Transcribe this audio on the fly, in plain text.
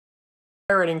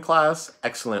Hi writing class,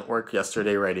 excellent work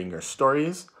yesterday writing your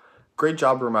stories. Great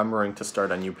job remembering to start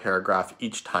a new paragraph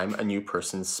each time a new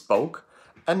person spoke.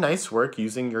 And nice work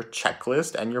using your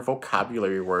checklist and your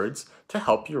vocabulary words to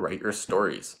help you write your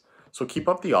stories. So keep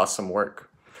up the awesome work.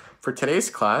 For today's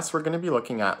class, we're going to be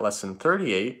looking at lesson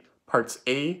 38, parts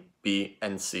A, B,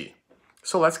 and C.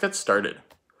 So let's get started.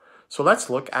 So let's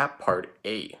look at part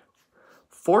A.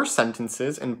 4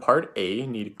 sentences in part A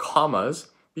need commas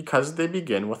because they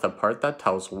begin with a part that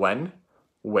tells when,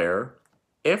 where,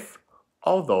 if,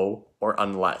 although, or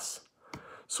unless.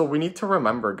 So we need to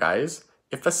remember, guys,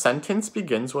 if a sentence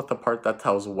begins with a part that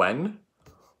tells when,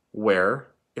 where,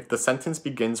 if the sentence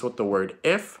begins with the word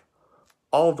if,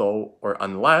 although, or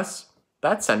unless,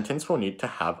 that sentence will need to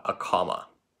have a comma.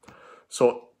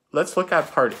 So let's look at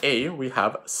part A. We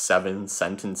have 7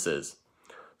 sentences.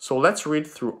 So let's read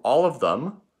through all of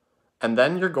them, and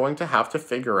then you're going to have to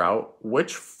figure out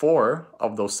which 4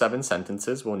 of those 7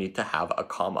 sentences will need to have a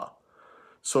comma.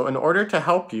 So in order to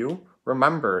help you,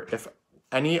 remember if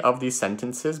any of these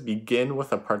sentences begin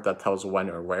with a part that tells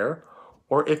when or where,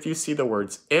 or if you see the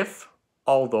words if,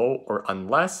 although, or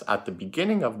unless at the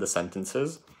beginning of the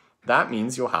sentences, that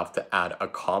means you'll have to add a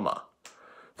comma.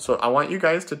 So I want you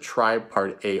guys to try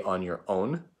part A on your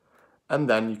own, and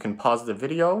then you can pause the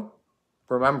video.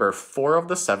 Remember, 4 of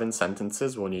the 7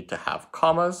 sentences will need to have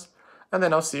commas, and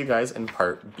then I'll see you guys in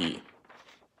part B.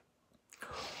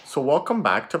 So welcome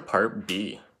back to part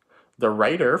B. The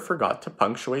writer forgot to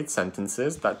punctuate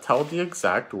sentences that tell the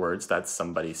exact words that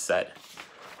somebody said.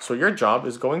 So your job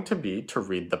is going to be to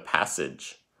read the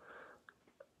passage.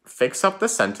 Fix up the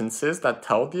sentences that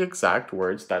tell the exact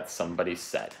words that somebody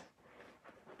said.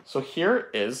 So here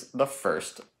is the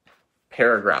first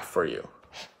paragraph for you.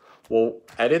 We'll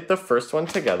edit the first one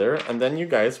together, and then you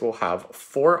guys will have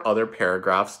 4 other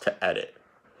paragraphs to edit.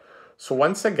 So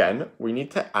once again, we need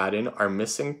to add in our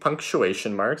missing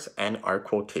punctuation marks and our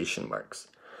quotation marks.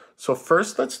 So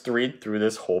first, let's read through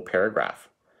this whole paragraph.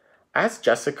 As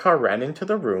Jessica ran into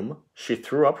the room, she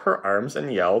threw up her arms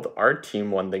and yelled, "Our team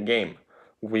won the game.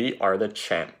 We are the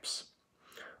champs."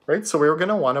 Right? So we're going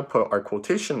to want to put our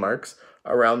quotation marks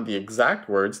around the exact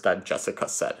words that Jessica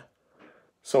said.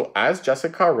 So as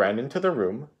Jessica ran into the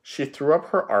room, she threw up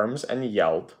her arms and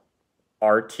yelled,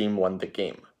 "Our team won the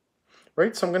game."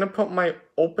 Right? So I'm going to put my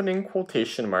opening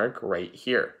quotation mark right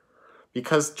here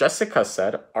because Jessica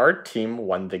said, "Our team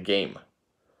won the game."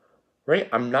 Right?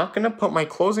 I'm not going to put my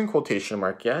closing quotation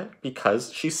mark yet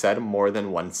because she said more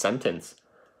than one sentence.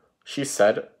 She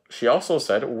also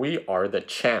said, "We are the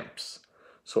champs."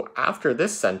 So after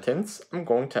this sentence, I'm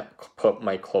going to put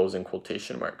my closing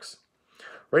quotation marks.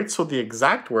 Right, so the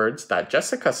exact words that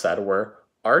Jessica said were,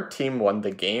 "Our team won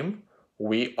the game.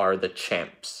 We are the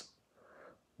champs."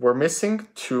 We're missing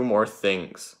 2 more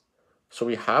things. So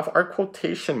we have our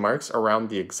quotation marks around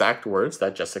the exact words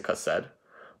that Jessica said,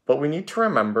 but we need to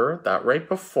remember that right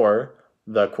before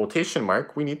the quotation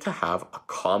mark, we need to have a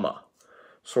comma.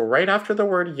 So right after the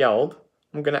word yelled,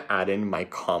 I'm going to add in my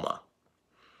comma.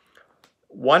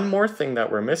 One more thing that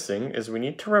we're missing is we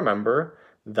need to remember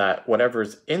that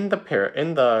whatever's in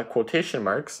the quotation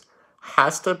marks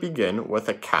has to begin with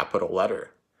a capital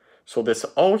letter. So this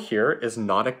O here is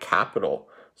not a capital.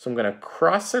 So I'm going to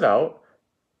cross it out,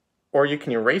 or you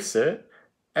can erase it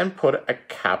and put a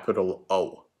capital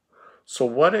O. So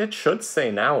what it should say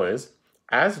now is,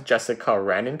 as Jessica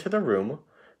ran into the room,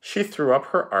 she threw up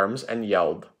her arms and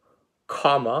yelled,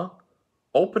 comma,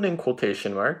 opening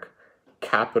quotation mark,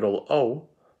 capital O,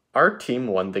 "Our team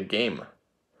won the game."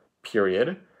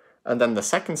 Period. And then the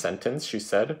second sentence, she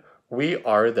said, "We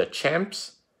are the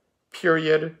champs,"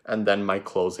 period, and then my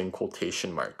closing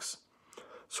quotation marks.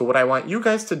 So what I want you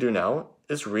guys to do now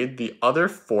is read the other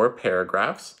 4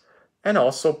 paragraphs and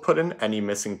also put in any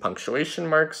missing punctuation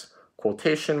marks,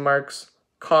 quotation marks,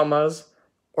 commas,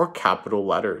 or capital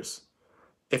letters.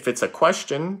 If it's a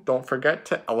question, don't forget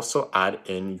to also add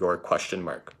in your question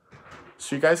mark.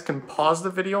 So you guys can pause the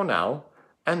video now,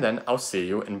 and then I'll see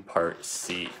you in part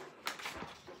C.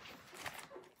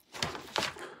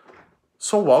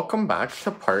 So welcome back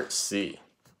to part C.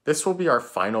 This will be our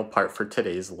final part for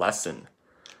today's lesson.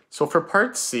 So for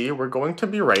part C, we're going to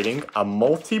be writing a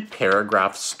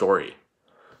multi-paragraph story.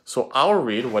 So I'll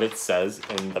read what it says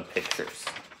in the pictures.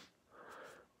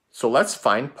 So let's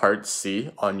find part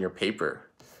C on your paper.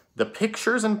 The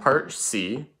pictures in part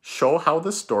C show how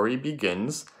the story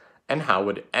begins and how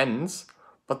it ends,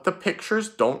 but the pictures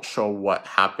don't show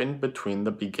what happened between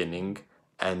the beginning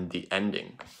and the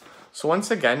ending. So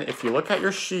once again, if you look at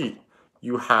your sheet,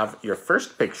 you have your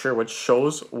first picture, which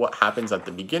shows what happens at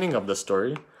the beginning of the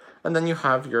story, and then you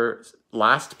have your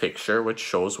last picture, which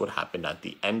shows what happened at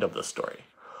the end of the story.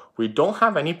 We don't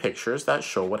have any pictures that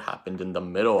show what happened in the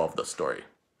middle of the story.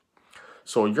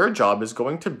 So your job is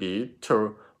going to be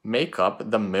to make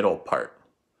up the middle part.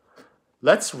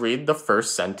 Let's read the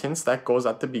first sentence that goes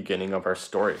at the beginning of our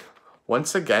story.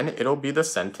 Once again, it'll be the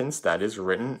sentence that is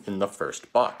written in the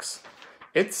first box.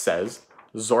 It says,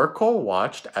 Zorko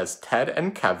watched as Ted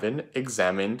and Kevin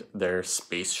examined their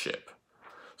spaceship.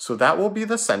 So that will be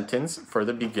the sentence for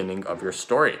the beginning of your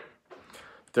story.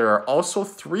 There are also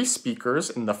 3 speakers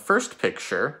in the first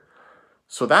picture.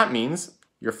 So that means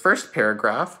your first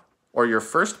paragraph or your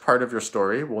first part of your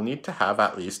story will need to have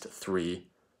at least 3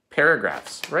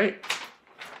 paragraphs, right?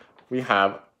 We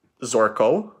have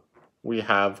Zorko, we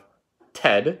have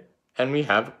Ted, and we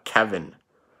have Kevin.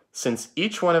 Since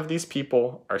each one of these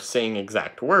people are saying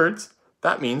exact words,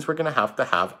 that means we're going to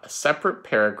have a separate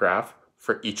paragraph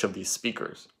for each of these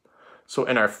speakers. So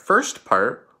in our first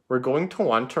part, we're going to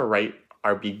want to write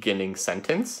our beginning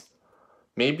sentence.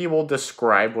 Maybe we'll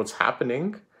describe what's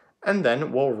happening, and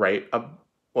then we'll write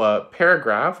a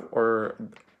paragraph or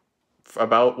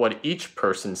about what each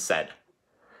person said.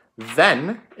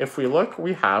 Then, if we look,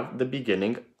 we have the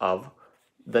beginning of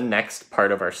the next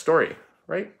part of our story,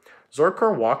 right?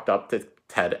 Zorko walked up to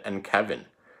Ted and Kevin.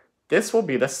 This will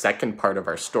be the second part of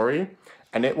our story,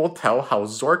 and it will tell how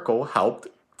Zorko helped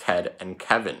Ted and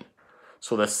Kevin.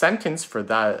 So the sentence for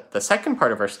the second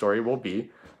part of our story will be,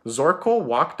 Zorko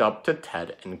walked up to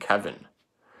Ted and Kevin.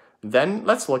 Then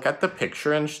let's look at the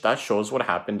picture, and that shows what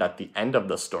happened at the end of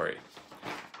the story,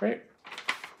 right?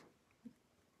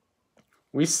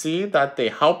 We see that they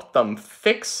helped them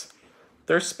fix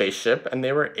their spaceship and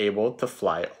they were able to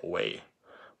fly away.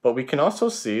 But we can also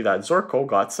see that Zorko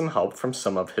got some help from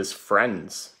some of his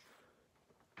friends.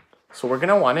 So we're going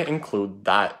to want to include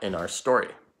that in our story.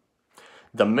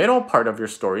 The middle part of your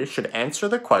story should answer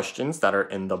the questions that are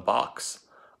in the box.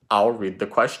 I'll read the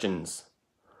questions.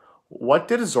 What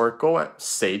did Zorko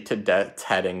say to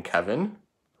Ted and Kevin?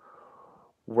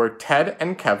 Were Ted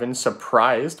and Kevin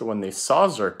surprised when they saw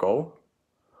Zorko?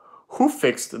 Who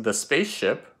fixed the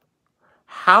spaceship?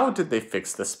 How did they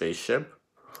fix the spaceship?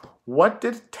 What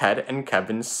did Ted and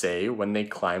Kevin say when they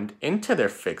climbed into their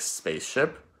fixed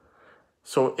spaceship?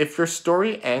 So if your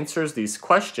story answers these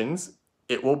questions,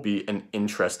 it will be an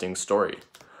interesting story.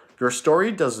 Your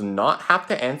story does not have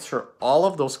to answer all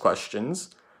of those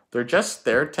questions. They're just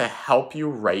there to help you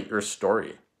write your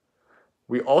story.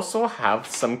 We also have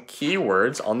some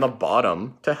keywords on the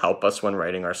bottom to help us when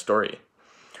writing our story.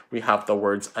 We have the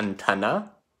words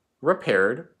antenna,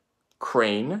 repaired,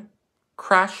 crane,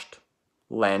 crashed,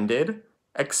 landed,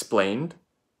 explained,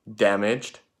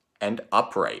 damaged, and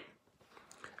upright.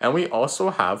 And we also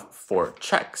have 4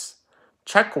 checks.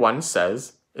 Check 1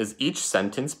 says, is each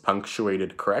sentence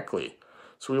punctuated correctly?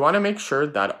 So we want to make sure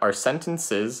that our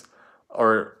sentences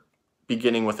are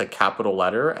beginning with a capital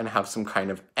letter and have some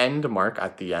kind of end mark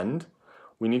at the end.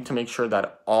 We need to make sure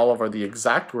that all of the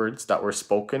exact words that were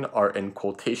spoken are in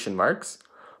quotation marks.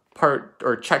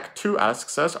 Check 2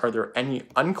 asks us, are there any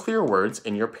unclear words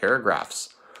in your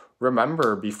paragraphs?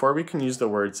 Remember, before we can use the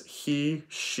words he,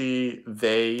 she,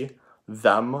 they,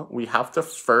 them, we have to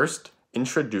first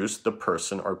introduce the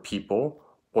person or people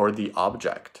or the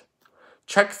object.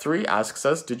 Check 3 asks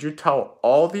us, did you tell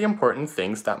all the important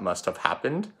things that must have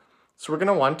happened? So we're going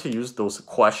to want to use those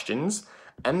questions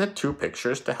and the 2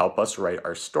 pictures to help us write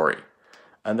our story.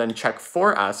 And then check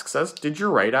 4 asks us, did you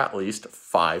write at least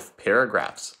 5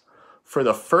 paragraphs? For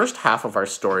the first half of our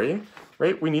story,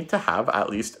 right, we need to have at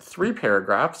least 3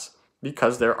 paragraphs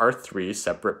because there are 3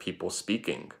 separate people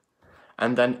speaking.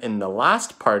 And then in the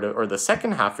last part or the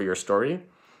second half of your story,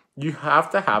 you have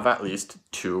to have at least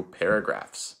 2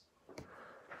 paragraphs.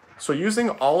 So using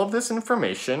all of this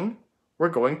information, we're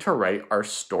going to write our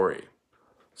story.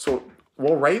 So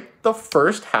we'll write the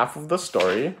first half of the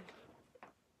story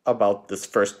about this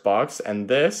first box and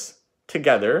this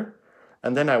together.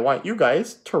 And then I want you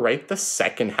guys to write the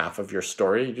second half of your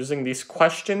story using these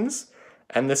questions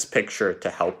and this picture to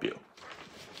help you.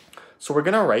 So we're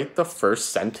going to write the first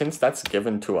sentence that's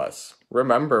given to us.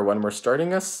 Remember, when we're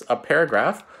starting a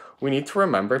paragraph, we need to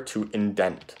remember to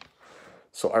indent.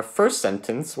 So our first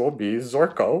sentence will be,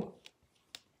 Zorko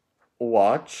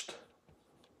watched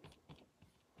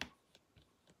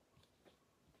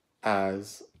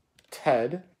as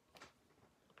Ted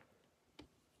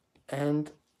and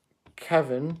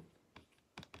Kevin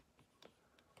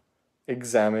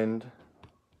examined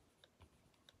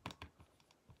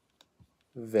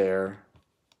their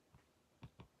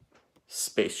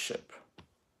spaceship.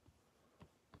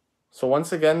 So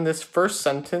once again, this first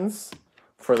sentence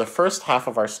for the first half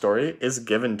of our story is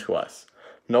given to us.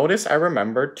 notice I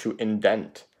remembered to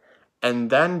indent. And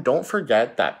then don't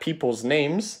forget that people's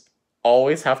names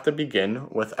always have to begin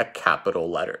with a capital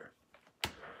letter,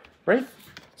 right?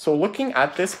 So looking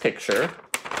at this picture,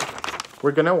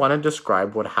 we're gonna wanna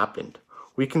describe what happened.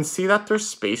 We can see that their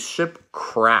spaceship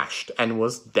crashed and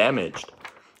was damaged.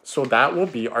 So that will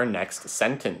be our next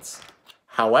sentence.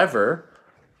 However,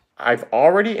 I've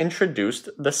already introduced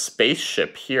the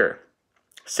spaceship here.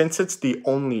 Since it's the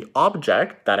only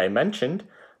object that I mentioned,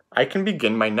 I can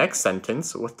begin my next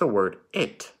sentence with the word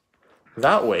it.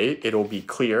 That way, it'll be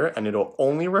clear and it'll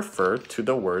only refer to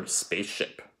the word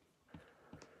spaceship.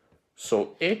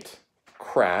 So it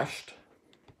crashed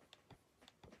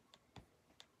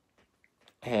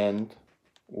and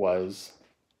was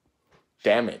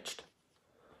damaged.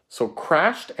 So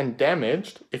crashed and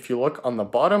damaged, if you look on the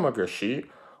bottom of your sheet,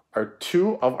 are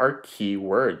two of our key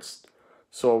words.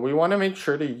 So we want to make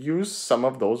sure to use some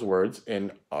of those words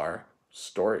in our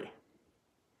story.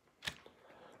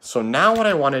 So now what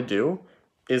I want to do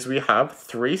is we have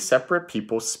three separate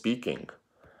people speaking.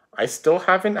 I still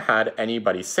haven't had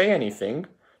anybody say anything,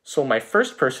 so my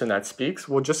first person that speaks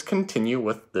will just continue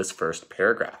with this first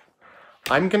paragraph.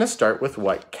 I'm going to start with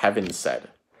what Kevin said.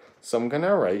 So I'm going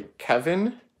to write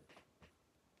Kevin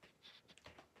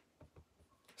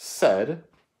said,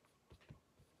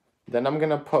 then I'm going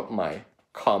to put my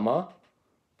comma,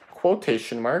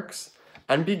 quotation marks,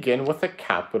 and begin with a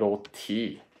capital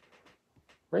T.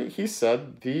 Right? He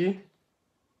said the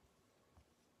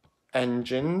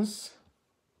engines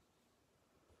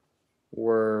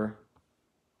were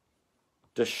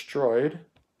destroyed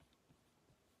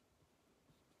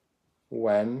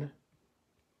when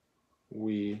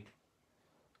we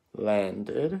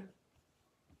landed,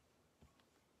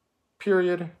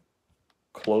 period,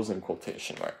 closing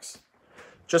quotation marks.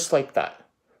 Just like that,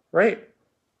 right?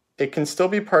 It can still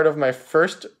be part of my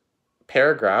first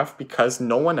paragraph because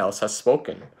no one else has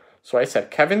spoken. So I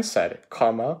said, Kevin said,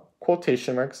 comma,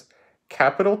 quotation marks,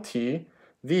 capital T,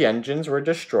 the engines were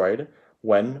destroyed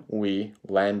when we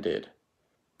landed,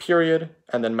 period,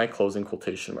 and then my closing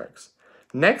quotation marks.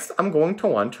 Next, I'm going to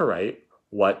want to write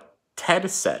what Ted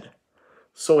said.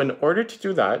 So in order to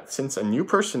do that, since a new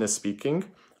person is speaking,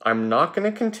 I'm not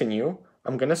going to continue.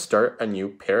 I'm going to start a new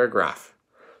paragraph.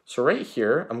 So right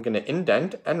here, I'm going to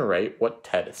indent and write what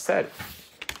Ted said.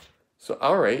 So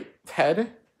I'll write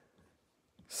Ted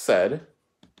said,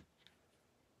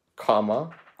 comma,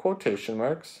 quotation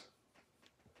marks,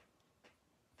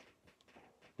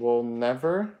 we'll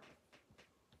never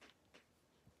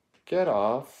get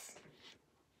off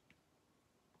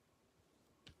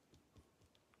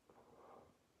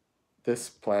this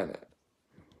planet.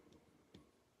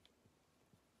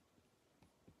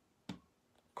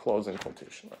 Closing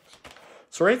quotation marks.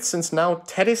 So right, since now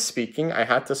Ted is speaking, I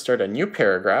had to start a new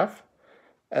paragraph.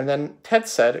 And then Ted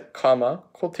said, comma,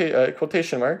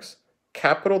 quotation marks,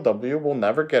 capital W will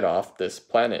never get off this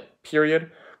planet,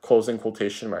 period, closing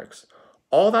quotation marks.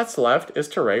 All that's left is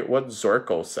to write what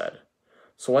Zorko said.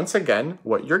 So once again,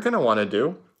 what you're going to want to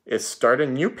do is start a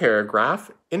new paragraph,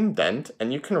 indent,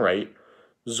 and you can write,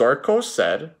 Zorko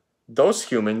said, those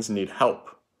humans need help.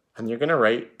 And you're going to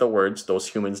write the words, those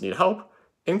humans need help,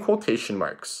 in quotation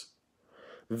marks.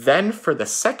 Then for the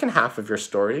second half of your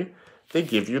story, they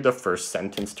give you the first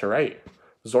sentence to write.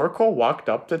 Zorko walked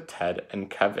up to Ted and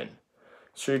Kevin.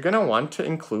 So you're going to want to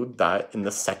include that in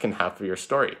the second half of your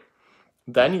story.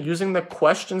 Then using the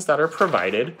questions that are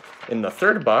provided in the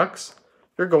third box,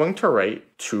 you're going to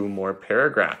write 2 more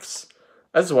paragraphs,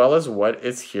 as well as what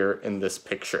is here in this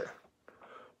picture.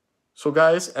 So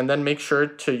guys, and then make sure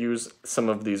to use some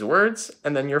of these words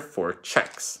and then your 4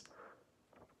 checks.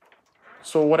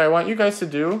 So what I want you guys to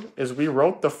do is we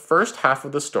wrote the first half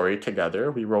of the story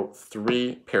together. We wrote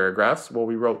 3 paragraphs. Well,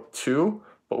 we wrote 2,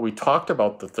 but we talked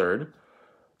about the third.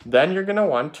 Then you're going to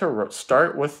want to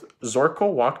start with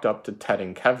Zorko walked up to Ted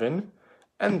and Kevin,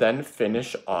 and then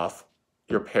finish off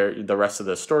the rest of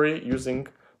the story using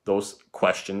those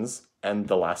questions and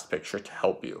the last picture to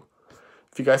help you.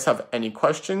 If you guys have any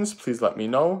questions, please let me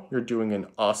know. You're doing an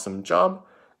awesome job,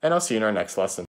 and I'll see you in our next lesson.